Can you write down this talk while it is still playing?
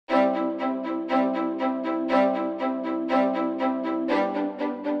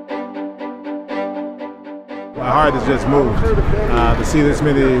heart is just moved to see this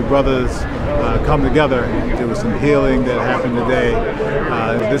many brothers come together. There was some healing that happened today.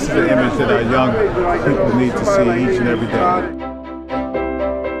 This is an image that our young people need to see each and every day.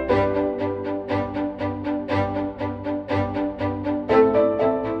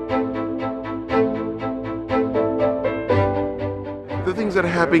 The things that are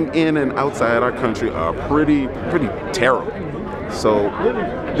happening in and outside our country are pretty terrible. So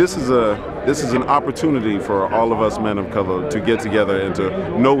this is an opportunity for all of us men of color to get together and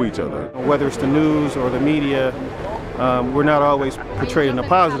to know each other. Whether it's the news or the media, we're not always portrayed in a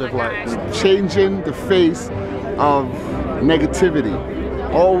positive light. Changing the face of negativity.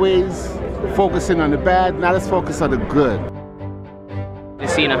 Always focusing on the bad, not as focused on the good.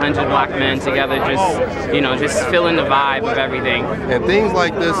 Just seeing 100 black men together, just feeling the vibe of everything. And things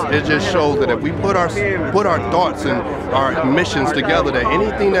like this, it just shows that if we put our thoughts and our missions together, that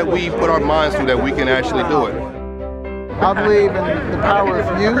anything that we put our minds to, that we can actually do it. I believe in the power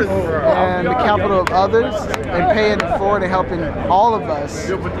of youth and the capital of others, and paying it forward and helping all of us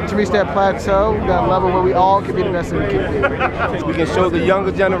to reach that plateau, that level where we all can be the best that we can be. We can show the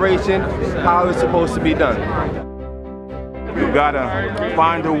younger generation how it's supposed to be done. You've got to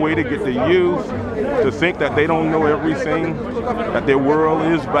find a way to get the youth to think that they don't know everything, that their world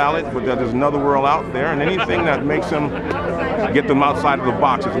is valid, but that there's another world out there, and anything that makes them get them outside of the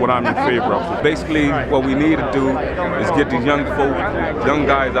box is what I'm in favor of. Basically, what we need to do is get these young folk, young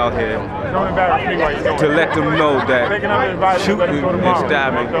guys out here to let them know that shooting and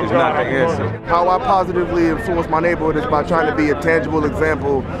stabbing is not the answer. How I positively influence my neighborhood is by trying to be a tangible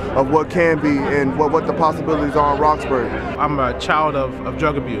example of what can be and what the possibilities are in Roxbury. I'm a child of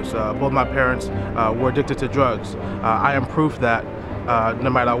drug abuse. Both my parents were addicted to drugs. I am proof that no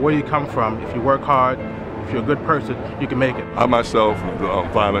matter where you come from, if you work hard, if you're a good person, you can make it. I myself,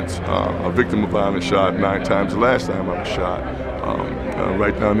 a victim of violence, shot 9 times the last time I was shot.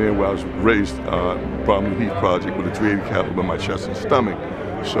 Right down there where I was raised, Bromley Heath Project with a .380 caliber in my chest and stomach.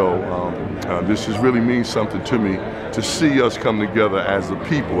 So this really means something to me to see us come together as a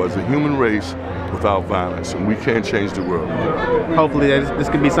people, as a human race, without violence, and we can change the world. Hopefully this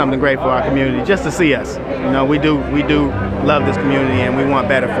could be something great for our community, just to see us. You know, we do love this community and we want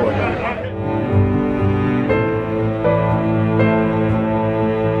better for it.